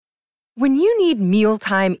When you need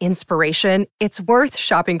mealtime inspiration, it's worth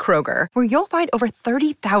shopping Kroger, where you'll find over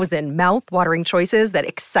 30,000 mouth-watering choices that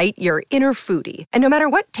excite your inner foodie. And no matter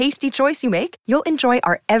what tasty choice you make, you'll enjoy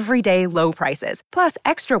our everyday low prices, plus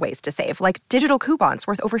extra ways to save, like digital coupons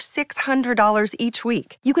worth over $600 each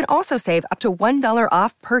week. You can also save up to $1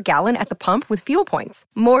 off per gallon at the pump with fuel points.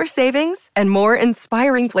 More savings and more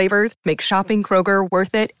inspiring flavors make shopping Kroger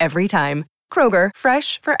worth it every time. Kroger,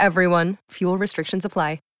 fresh for everyone. Fuel restrictions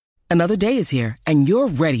apply. Another day is here, and you're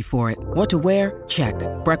ready for it. What to wear? Check.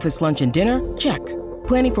 Breakfast, lunch, and dinner? Check.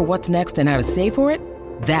 Planning for what's next and how to save for it?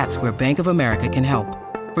 That's where Bank of America can help.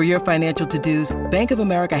 For your financial to-dos, Bank of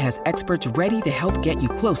America has experts ready to help get you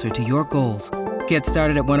closer to your goals. Get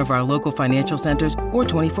started at one of our local financial centers or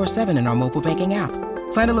 24/7 in our mobile banking app.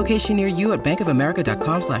 Find a location near you at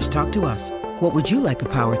bankofamerica.com/talktous. What would you like the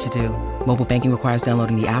power to do? Mobile banking requires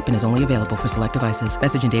downloading the app and is only available for select devices.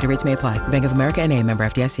 Message and data rates may apply. Bank of America N.A., member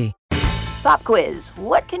FDIC. Pop quiz.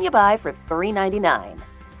 What can you buy for $3.99?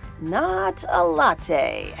 Not a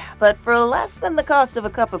latte, but for less than the cost of a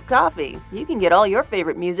cup of coffee, you can get all your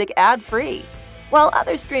favorite music ad-free. While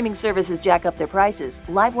other streaming services jack up their prices,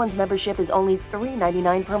 Live One's membership is only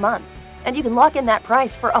 $3.99 per month, and you can lock in that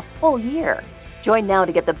price for a full year. Join now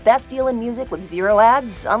to get the best deal in music with 0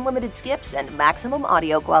 ads, unlimited skips, and maximum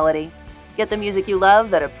audio quality. Get the music you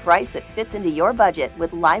love at a price that fits into your budget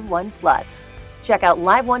with Live One Plus. Check out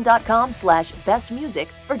liveone.com/bestmusic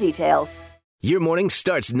for details. Your morning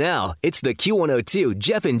starts now. It's the Q102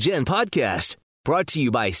 Jeff and Jen podcast, brought to you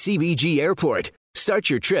by CBG Airport. Start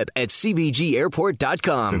your trip at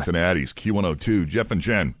CBGAirport.com. Cincinnati's Q102 Jeff and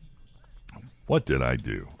Jen. What did I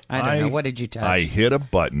do? I don't know. What did you touch? I hit a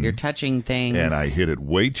button. You're touching things. And I hit it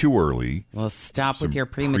way too early. Well, stop with your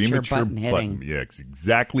premature button hitting. Yeah, it's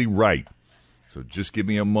exactly right. So just give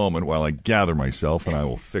me a moment while I gather myself, and I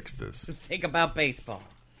will fix this. Think about baseball.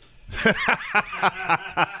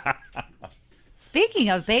 Speaking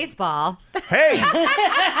of baseball. Hey!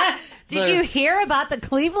 Did you hear about the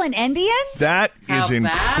Cleveland Indians? That is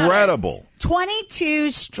incredible.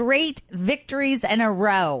 22 straight victories in a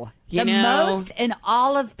row. The most in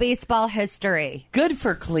all of baseball history. Good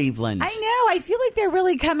for Cleveland. I know. I feel like they're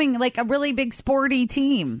really coming like a really big sporty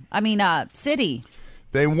team. City.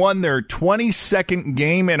 They won their 22nd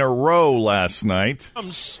game in a row last night.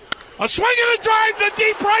 A swing and a drive to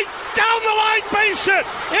deep right, down the line, base hit,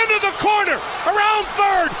 into the corner, around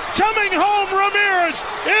third, coming home Ramirez.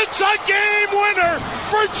 It's a game winner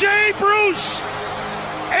for Jay Bruce.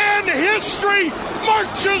 And history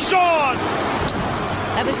marches on.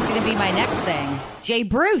 That was going to be my next thing. Jay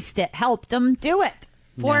Bruce helped them do it.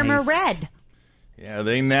 Former Nice. Red. Yeah,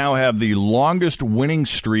 they now have the longest winning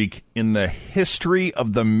streak in the history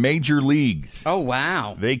of the major leagues. Oh,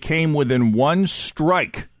 wow. They came within one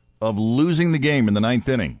strike of losing the game in the 9th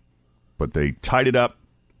inning, but they tied it up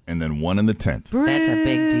and then won in the 10th. That's a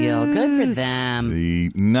big deal. Good for them.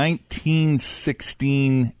 The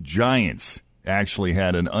 1916 Giants actually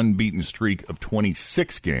had an unbeaten streak of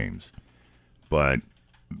 26 games, but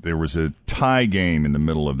there was a tie game in the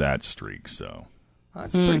middle of that streak, so...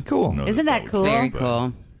 That's pretty cool. Isn't that cool? Very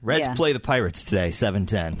cool. Reds Yeah. play the Pirates today,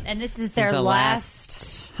 7-10. And this is This their is the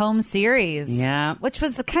last home series. Yeah. Which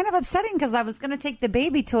was kind of upsetting because I was going to take the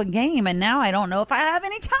baby to a game, and now I don't know if I have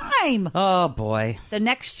any time. Oh, boy. So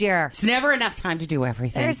next year. It's never enough time to do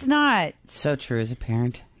everything. There's not. So true as a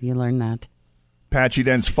parent. You learn that. Patchy,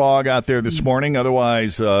 dense fog out there this morning.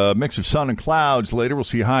 Otherwise, a mix of sun and clouds. Later, we'll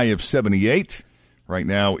see a high of 78. Right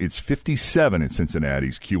now, it's 57 at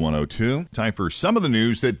Cincinnati's Q102. Time for some of the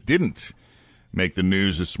news that didn't make the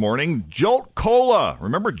news this morning. Jolt Cola.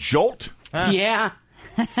 Remember Jolt? Yeah.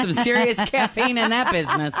 Some serious caffeine in that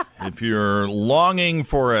business. If you're longing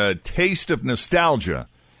for a taste of nostalgia,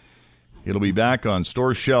 it'll be back on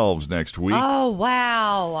store shelves next week. Oh,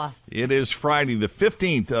 wow. It is Friday, the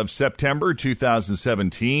 15th of September,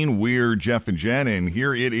 2017. We're Jeff and Jen, and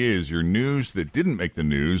here it is, your news that didn't make the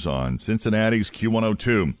news on Cincinnati's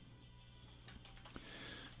Q102.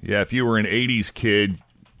 Yeah, if you were an 80s kid,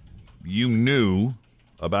 you knew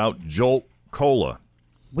about Jolt Cola.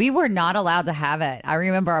 We were not allowed to have it. I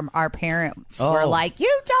remember our parents were like,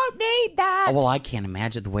 you don't need that. Oh, well, I can't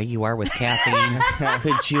imagine the way you are with caffeine.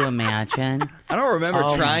 Could you imagine? I don't remember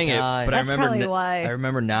Oh, trying my it, God. but That's probably why. I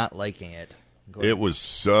remember not liking it. It was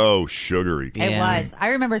so sugary. It was.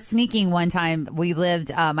 I remember sneaking one time. We lived,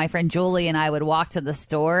 my friend Julie and I would walk to the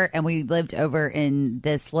store, and we lived over in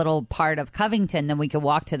this little part of Covington. Then we could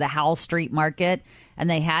walk to the Howell Street Market, and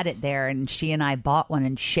they had it there. And she and I bought one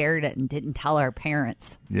and shared it and didn't tell our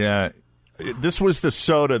parents. Yeah, This was the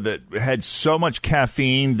soda that had so much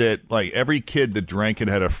caffeine that, like, every kid that drank it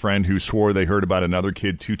had a friend who swore they heard about another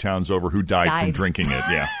kid 2 towns over who died from drinking it.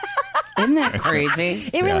 Yeah. Isn't that crazy?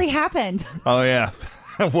 It really happened. Oh, yeah.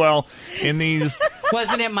 Well, in these...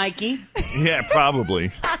 Wasn't it Mikey? Yeah,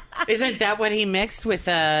 probably. Isn't that what he mixed with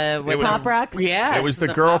Pop Rocks? Yeah. It was the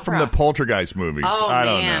girl from the Poltergeist movies. Oh, I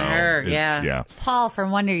don't man, know. her, yeah. Paul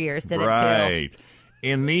from Wonder Years did it, too. Right.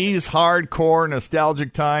 In these hardcore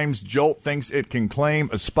nostalgic times, Jolt thinks it can claim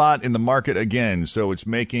a spot in the market again, so it's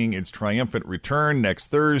making its triumphant return next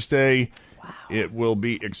Thursday. Wow. It will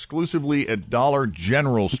be exclusively at Dollar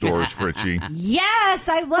General stores, Fritchie. Yes,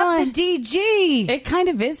 I love the DG. It kind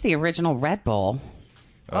of is the original Red Bull.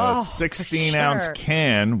 A 16-ounce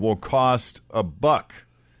can will cost $1.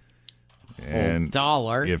 And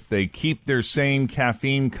 $1. If they keep their same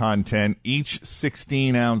caffeine content, each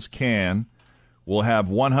 16-ounce can will have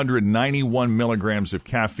 191 milligrams of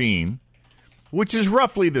caffeine, which is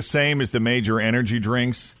roughly the same as the major energy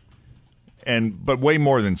drinks, but way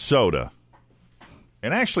more than soda.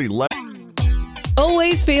 And actually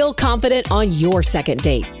Always feel confident on your second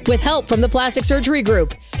date. With help from the Plastic Surgery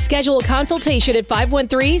Group. Schedule a consultation at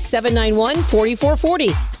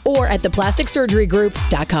 513-791-4440 or at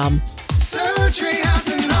theplasticsurgerygroup.com. Surgery has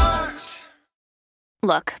an art.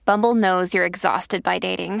 Look, Bumble knows you're exhausted by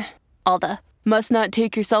dating. All the must not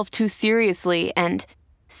take yourself too seriously and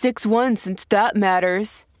 6'1" since that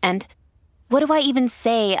matters. And what do I even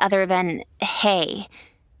say other than hey?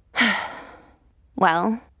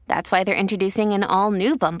 Well, that's why they're introducing an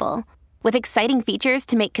all-new Bumble with exciting features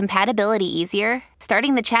to make compatibility easier,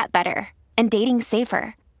 starting the chat better, and dating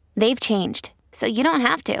safer. They've changed, so you don't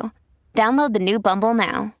have to. Download the new Bumble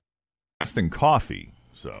now. less than coffee,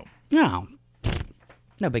 so. No.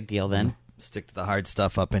 No big deal then. Stick to the hard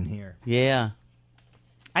stuff up in here. Yeah.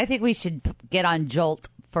 I think we should get on Jolt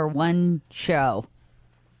for one show.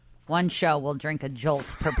 One show, we'll drink a Jolt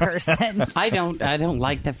per person. I don't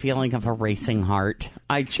like the feeling of a racing heart.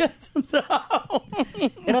 I just no.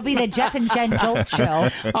 It'll be the Jeff and Jen Jolt show.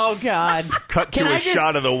 Oh God! Cut to a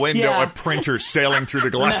shot of the window, a printer sailing through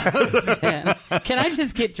the glass. No, can I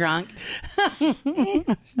just get drunk?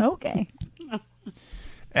 Okay.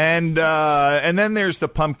 And then there's the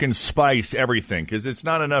pumpkin spice everything, because it's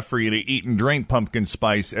not enough for you to eat and drink pumpkin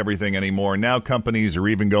spice everything anymore. Now companies are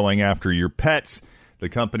even going after your pets. The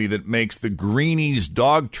company that makes the Greenies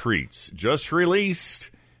dog treats just released,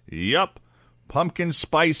 pumpkin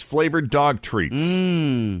spice flavored dog treats.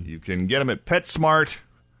 You can get them at PetSmart,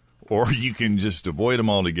 or you can just avoid them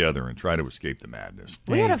altogether and try to escape the madness.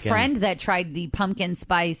 We had a friend that tried the pumpkin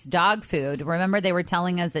spice dog food. Remember, they were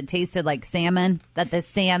telling us it tasted like salmon, that the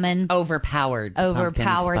salmon overpowered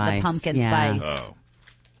the pumpkin spice. Oh.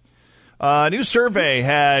 A new survey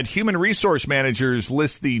had human resource managers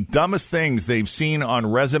list the dumbest things they've seen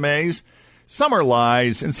on resumes. Some are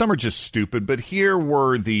lies and some are just stupid, but here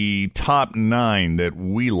were the top 9 that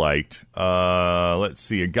we liked. Let's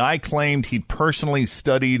see. A guy claimed he personally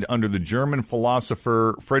studied under the German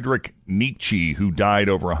philosopher Friedrich Nietzsche, who died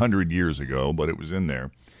over 100 years ago, but it was in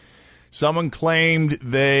there. Someone claimed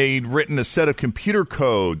they'd written a set of computer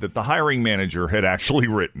code that the hiring manager had actually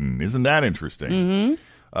written. Isn't that interesting? Mm-hmm.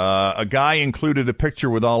 A guy included a picture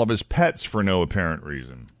with all of his pets for no apparent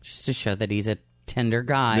reason. Just to show that he's a tender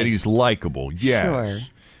guy. That he's likable, yes.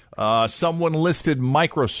 Sure. Someone listed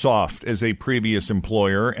Microsoft as a previous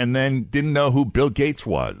employer and then didn't know who Bill Gates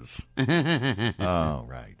was. Oh,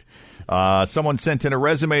 right. Someone sent in a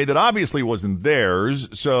resume that obviously wasn't theirs,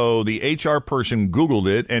 so the HR person Googled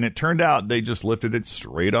it, and it turned out they just lifted it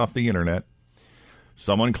straight off the internet.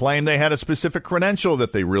 Someone claimed they had a specific credential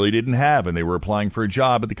that they really didn't have, and they were applying for a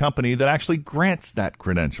job at the company that actually grants that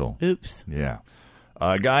credential. Oops. Yeah.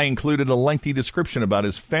 A guy included a lengthy description about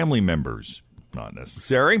his family members. Not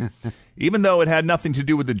necessary. Even though it had nothing to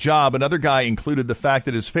do with the job, another guy included the fact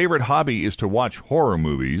that his favorite hobby is to watch horror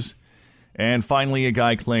movies. And finally, a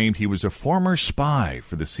guy claimed he was a former spy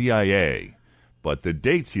for the CIA, but the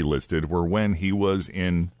dates he listed were when he was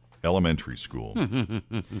in elementary school.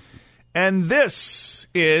 And this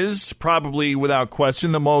is probably, without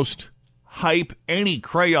question, the most hype any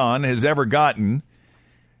crayon has ever gotten.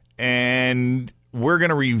 And we're going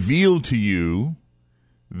to reveal to you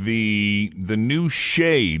the new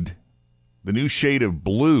shade of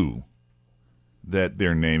blue that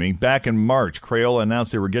they're naming. Back in March, Crayola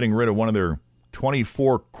announced they were getting rid of one of their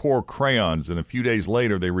 24 core crayons, and a few days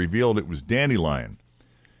later they revealed it was Dandelion.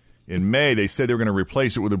 In May, they said they were going to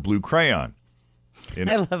replace it with a blue crayon.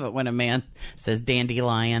 I love it when a man says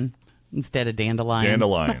dandelion instead of dandelion.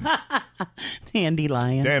 Dandelion.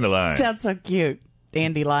 Dandelion. Dandelion. Sounds so cute.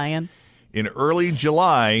 Dandelion. In early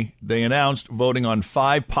July, they announced voting on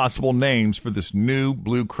 5 possible names for this new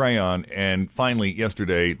blue crayon. And finally,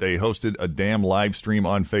 yesterday, they hosted a damn live stream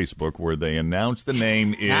on Facebook where they announced the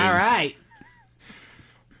name is... All right.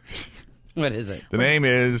 What is it? The name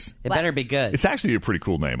is... It better be good. It's actually a pretty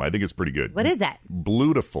cool name. I think it's pretty good. What is that?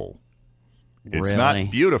 Bluetiful. It's Really?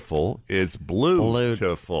 not beautiful. It's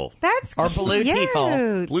bluetiful. That's Or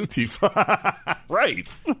Bluetiful. Bluetiful. Right.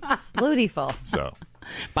 Bluetiful. So,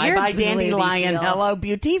 Bye-bye, Dandelion. Beautiful. Hello,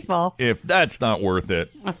 beautiful. if that's not worth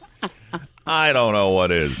it, I don't know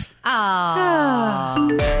what is.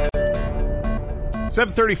 Aww.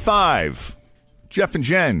 7:35. Jeff and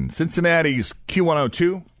Jen, Cincinnati's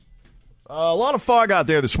Q102. A lot of fog out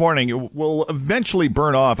there this morning. It will eventually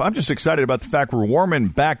burn off. I'm just excited about the fact we're warming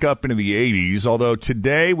back up into the 80s, although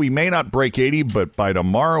today we may not break 80, but by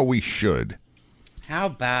tomorrow we should. How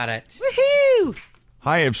about it? Woohoo!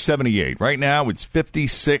 High of 78. Right now it's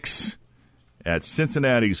 56 at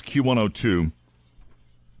Cincinnati's Q102.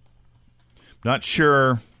 Not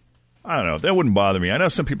sure. I don't know. That wouldn't bother me. I know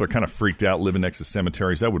some people are kind of freaked out living next to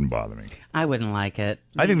cemeteries. That wouldn't bother me. I wouldn't like it.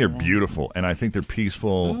 I think they're beautiful, and I think they're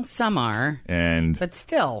peaceful. Well, some are. And, But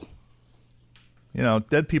still. you know,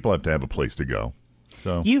 dead people have to have a place to go.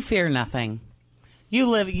 So You fear nothing. You'll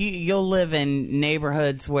live in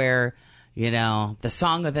neighborhoods where, you know, the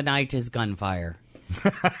song of the night is gunfire.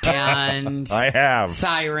 And I have.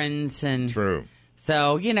 sirens and True.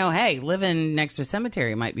 So, you know, hey, living next to a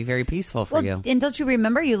cemetery might be very peaceful for you. And don't you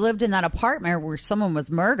remember you lived in that apartment where someone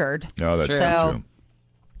was murdered? No, that's So- not true.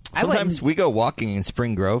 Sometimes we go walking in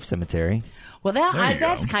Spring Grove Cemetery. Well, There you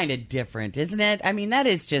that's go. kind of different, isn't it? I mean, that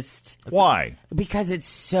is just Why? because it's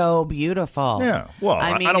so beautiful. Yeah. Well,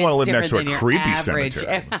 I mean, don't want to it's live next to a different than your creepy average-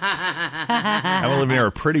 cemetery. I want to live near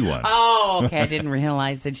a pretty one. Oh, okay. I didn't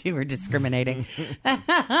realize that you were discriminating.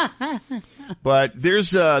 But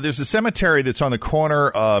there's a cemetery that's on the corner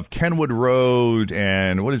of Kenwood Road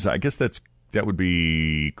and what is that? I guess that would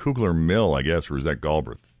be Kugler Mill, I guess, or is that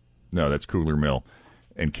Galbraith? No, that's Kugler Mill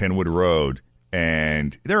and Kenwood Road.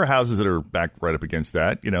 And there are houses that are back right up against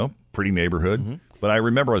that, you know, pretty neighborhood. Mm-hmm. But I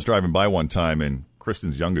remember I was driving by one time and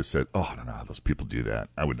Kristen's youngest said, "Oh, I don't know how those people do that.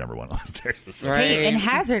 I would never want to live there." Right. Hey, in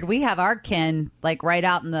Hazard, we have our kin like right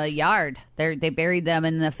out in the yard. They buried them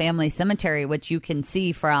in the family cemetery, which you can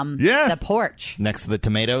see from the porch. Next to the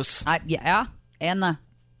tomatoes. Yeah, and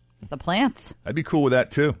the plants. I'd be cool with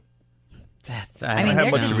that too. I mean, have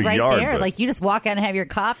they're much just of a right yard, there. but- Like you just walk out and have your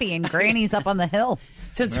coffee, and Granny's up on the hill.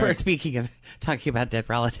 Since we're speaking of talking about dead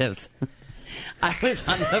relatives, I was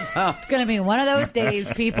on the phone. It's going to be one of those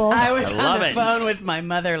days, people. I was on the phone with my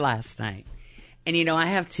mother last night. And, you know, I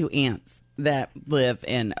have 2 aunts that live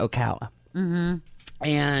in Ocala. Mm-hmm.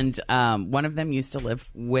 And one of them used to live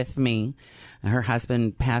with me. Her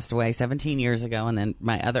husband passed away 17 years ago. And then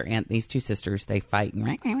my other aunt, these 2 sisters, they fight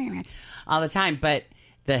all the time. But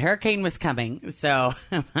the hurricane was coming. So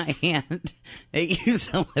my aunt that used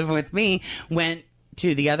to live with me went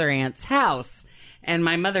to the other aunt's house. And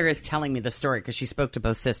my mother is telling me the story because she spoke to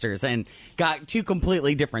both sisters and got 2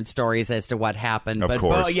 completely different stories as to what happened. Of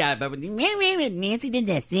course. But Nancy did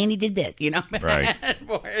this, Sandy did this, you know. Right.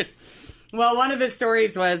 Well, one of the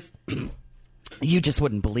stories was, you just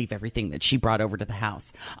wouldn't believe everything that she brought over to the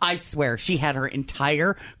house. I swear, she had her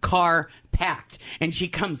entire car packed, and she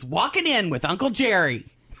comes walking in with Uncle Jerry.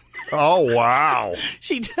 Oh, wow.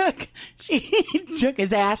 She took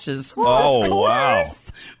his ashes. Oh, wow.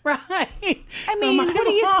 Right. I mean, what are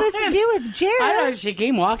you supposed to do with Jerry? I know, she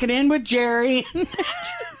came walking in with Jerry.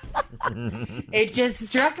 It just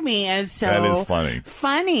struck me as so That is funny.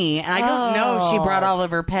 funny. I don't know if she brought all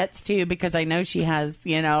of her pets too, because I know she has,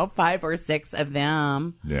 5 or 6 of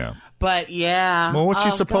them. Yeah. But yeah. Well, what's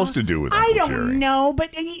she supposed to do with I Uncle don't Jerry? know,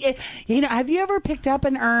 but have you ever picked up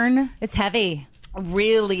an urn? It's heavy.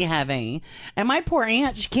 Really heavy. And my poor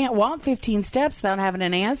aunt, she can't walk 15 steps without having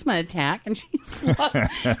an asthma attack, and she's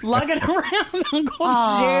lugging around Uncle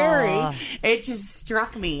Jerry. It just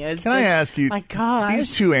struck me as Can I ask you, my gosh.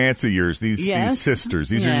 these 2 aunts of yours, these sisters,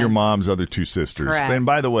 these are your mom's other 2 sisters. Correct. And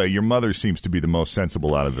by the way, your mother seems to be the most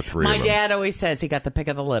sensible out of the 3 My of them. dad always says he got the pick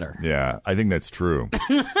of the litter. Yeah, I think that's true.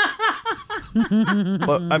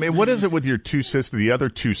 Well, I mean, what is it with your 2 sisters, the other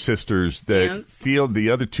 2 sisters that Aunts? feel the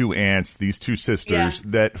other 2 aunts, these 2 sisters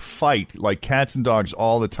that fight like cats and dogs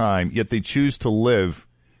all the time, yet they choose to live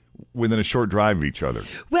within a short drive of each other?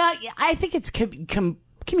 Well, I think it's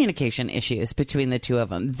communication issues between the 2 of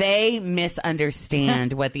them. They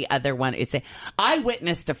misunderstand what the other one is saying. I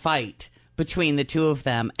witnessed a fight between the 2 of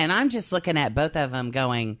them, and I'm just looking at both of them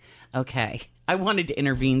going, okay. I wanted to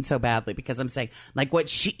intervene so badly because I'm saying, like,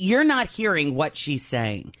 you're not hearing what she's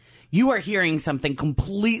saying. you are hearing something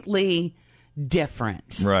completely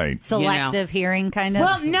different. Right. Selective hearing, kind of?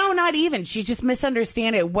 Well, no, not even. She's just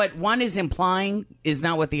misunderstanding it. What one is implying is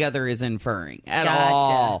not what the other is inferring at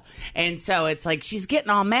all. And so it's like she's getting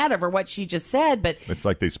all mad over what she just said, but It's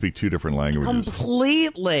like they speak two different languages.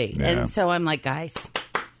 completely. Yeah. And so I'm like, guys,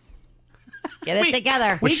 get it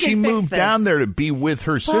together. But she moved down there to be with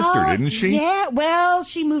her sister, didn't she? Yeah, well,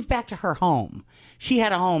 she moved back to her home. She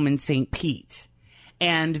had a home in St. Pete.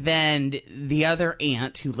 And then the other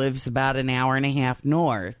aunt, who lives about an hour and a half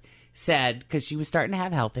north, said, because she was starting to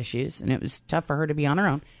have health issues and it was tough for her to be on her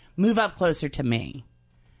own, move up closer to me.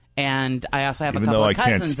 And I also have a couple of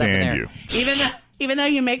cousins over there. Even though I can't stand you. Even though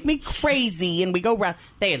you make me crazy and we go round.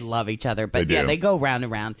 They love each other, but They yeah, do. they go round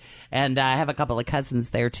and round. And I have a couple of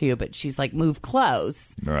cousins there too, but she's like, move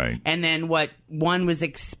close. Right. And then what one was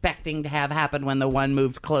expecting to have happen when the one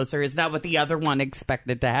moved closer is not what the other one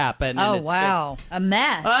expected to happen. Oh, And it's wow. A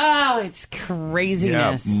mess. Oh, it's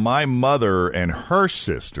craziness. Yeah, my mother and her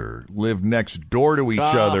sister live next door to each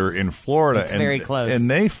other in Florida. It's very close.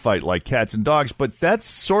 And they fight like cats and dogs, but that's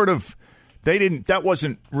sort of, that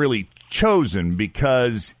wasn't really chosen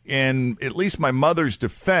because, in at least my mother's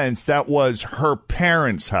defense, that was her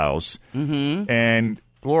parents' house. Mm-hmm. And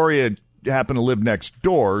Gloria happened to live next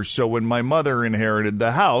door. So when my mother inherited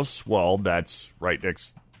the house, well, that's right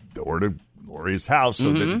next door to Gloria's house.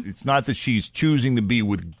 So that it's not that she's choosing to be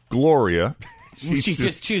with Gloria. She's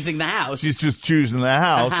just choosing the house. She's just choosing the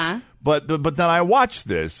house. Uh-huh. But then I watched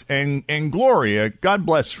this, and Gloria, God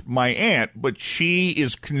bless my aunt, but she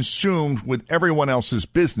is consumed with everyone else's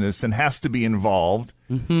business and has to be involved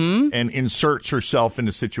and inserts herself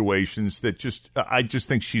into situations that I just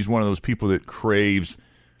think she's one of those people that craves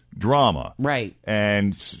drama. Right.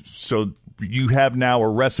 And so you have now a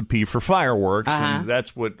recipe for fireworks, and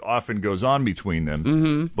that's what often goes on between them.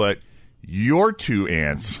 Mm-hmm. But your two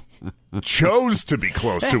aunts chose to be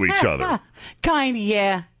close to each other. Kind of,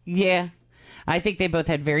 yeah. Yeah. I think they both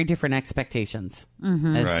had very different expectations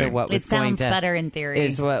as to what was It going sounds to... better in theory.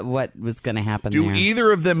 Is what was going to happen Do there.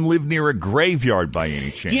 either of them live near a graveyard by any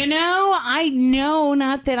chance? You know, I know,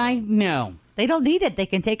 not that I know. They don't need it. They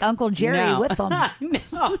can take Uncle Jerry No. with them.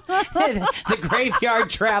 No. The graveyard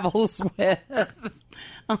travels with...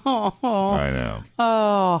 Oh. I know.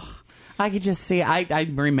 Oh. I could just see... I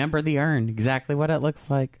remember the urn, exactly what it looks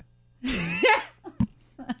like.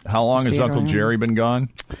 How long has See it Uncle around. Jerry been gone?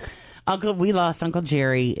 We lost Uncle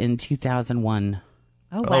Jerry in 2001.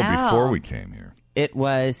 Oh, wow. Oh, before we came here. It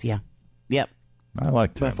was, yeah. Yep. I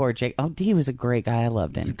liked him. Before Jake. Oh, he was a great guy. I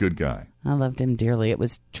loved He's a him. good guy. I loved him dearly. It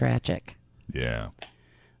was tragic. Yeah.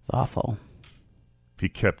 It's awful. He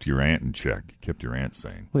kept your aunt in check. He kept your aunt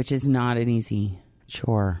sane. Which is not an easy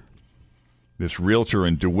chore. This realtor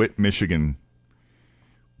in DeWitt, Michigan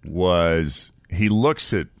he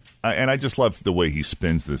looks at, and I just love the way he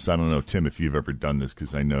spins this. I don't know, Tim, if you've ever done this,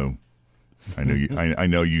 because I know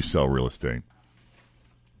you sell real estate.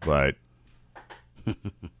 But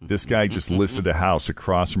this guy just listed a house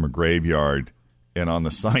across from a graveyard, and on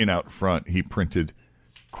the sign out front, he printed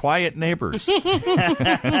 "Quiet Neighbors"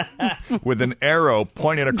 with an arrow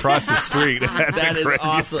pointed across the street. That is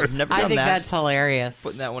awesome. Never done I think that. that's hilarious.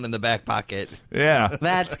 Putting that one in the back pocket. Yeah.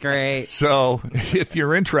 That's great. So if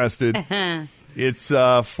you're interested, it's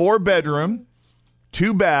 4-bedroom,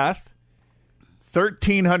 2-bath,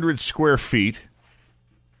 1,300 square feet.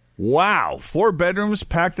 Wow, 4 bedrooms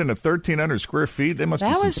packed into 1,300 square feet. They must be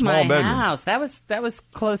That some was small my bedrooms. house. That was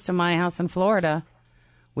close to my house in Florida.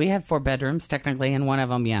 We have 4 bedrooms technically, and one of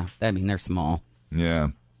them, yeah. I mean, they're small. Yeah.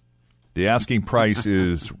 The asking price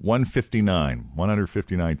is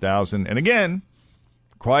 $159,000. And again,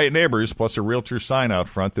 Quiet Neighbors plus a realtor sign out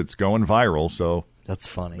front that's going viral. So That's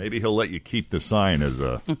funny. maybe he'll let you keep the sign as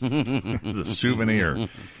a as a souvenir.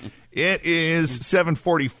 It is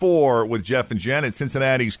 7:44 with Jeff and Jen at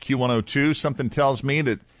Cincinnati's Q102. Something tells me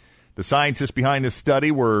that the scientists behind this study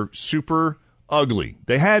were super ugly.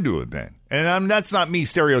 They had to have been. And that's not me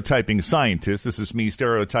stereotyping scientists. This is me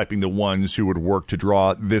stereotyping the ones who would work to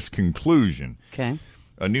draw this conclusion. Okay.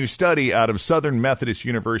 A new study out of Southern Methodist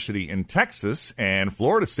University in Texas and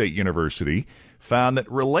Florida State University found that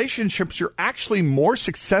relationships are actually more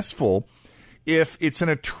successful if it's an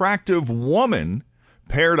attractive woman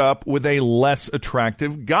paired up with a less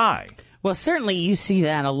attractive guy. Well, certainly you see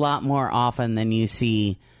that a lot more often than you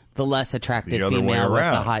see the less attractive The other way female with the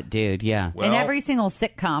around. hot dude. Yeah. Well, and every single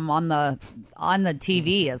sitcom on the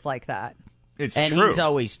TV is like that. it's And true. he's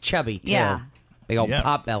always chubby, too. Yeah. Big old Yeah.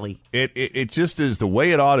 pot belly. It just is the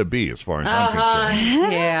way it ought to be as far as I'm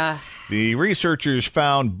concerned. Yeah. The researchers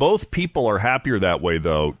found both people are happier that way,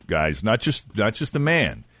 though, guys. Not just the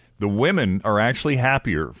man. the women are actually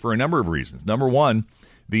happier for a number of reasons. Number one,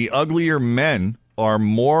 the uglier men are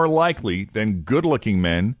more likely than good-looking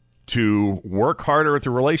men to work harder at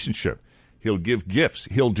the relationship. He'll give gifts.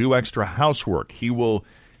 He'll do extra housework. He will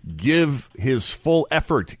give his full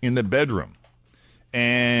effort in the bedroom.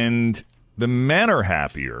 And the men are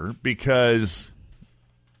happier because,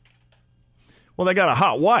 well, they got a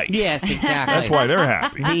hot wife. Yes, exactly. That's why they're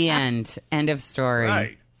happy. The end. End of story.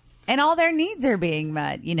 Right. And all their needs are being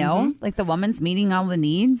met, you know? Like the woman's meeting all the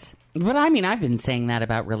needs. But I mean, I've been saying that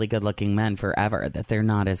about really good-looking men forever, that they're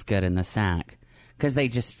not as good in the sack. Because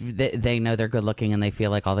they know they're good-looking and they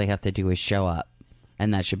feel like all they have to do is show up.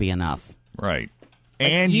 And that should be enough. Right.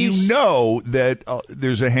 And you know that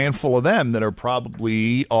there's a handful of them that are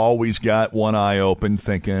probably always got one eye open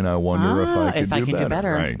thinking, I wonder if I could do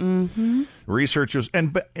better. Right. Mm-hmm. Researchers,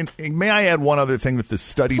 and may I add one other thing that the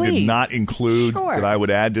study did not include that I would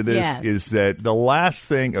add to this, is that the last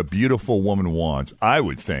thing a beautiful woman wants, I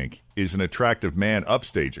would think, is an attractive man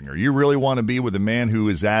upstaging her. You really want to be with a man who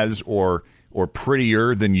is as or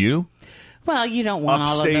prettier than you? Well, you don't want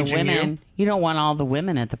all of the women. You don't want all the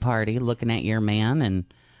women at the party looking at your man and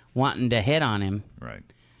wanting to hit on him. Right.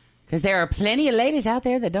 Because there are plenty of ladies out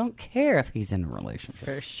there that don't care if he's in a relationship.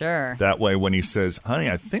 For sure. That way, when he says, honey,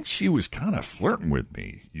 I think she was kind of flirting with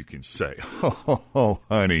me, you can say, oh,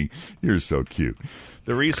 honey, you're so cute.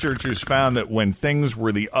 The researchers found that when things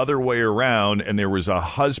were the other way around and there was a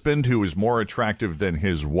husband who was more attractive than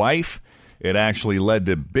his wife, it actually led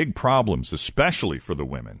to big problems, especially for the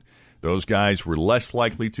women. Those guys were less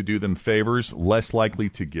likely to do them favors, less likely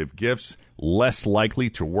to give gifts, less likely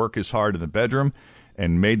to work as hard in the bedroom,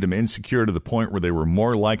 and made them insecure to the point where they were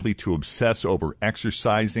more likely to obsess over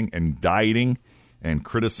exercising and dieting and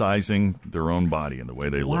criticizing their own body and the way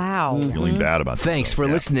they look. Wow. Feeling bad about themselves. Thanks for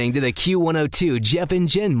listening to the Q102 Jeff and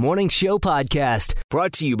Jen Morning Show podcast.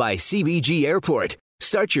 Brought to you by CBG Airport.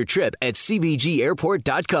 Start your trip at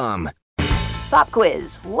CBGAirport.com. Pop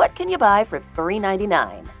quiz. What can you buy for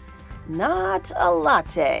 $3.99? Not a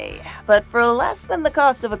latte, but for less than the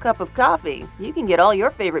cost of a cup of coffee, you can get all your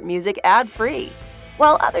favorite music ad-free.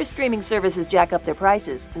 While other streaming services jack up their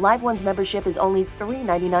prices, Live One's membership is only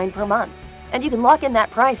 $3.99 per month, and you can lock in that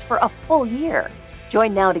price for a full year.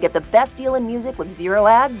 Join now to get the best deal in music with 0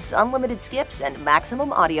 ads, unlimited skips, and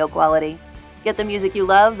maximum audio quality. Get the music you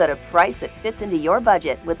love at a price that fits into your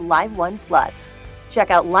budget with Live One Plus. Check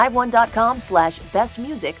out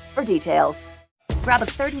liveone.com/bestmusic for details. Grab a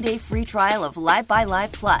 30-day free trial of Live by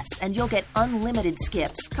Live Plus, and you'll get unlimited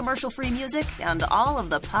skips, commercial-free music, and all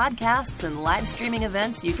of the podcasts and live streaming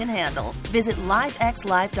events you can handle. Visit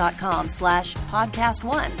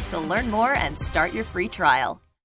livexlive.com/podcast1 to learn more and start your free trial.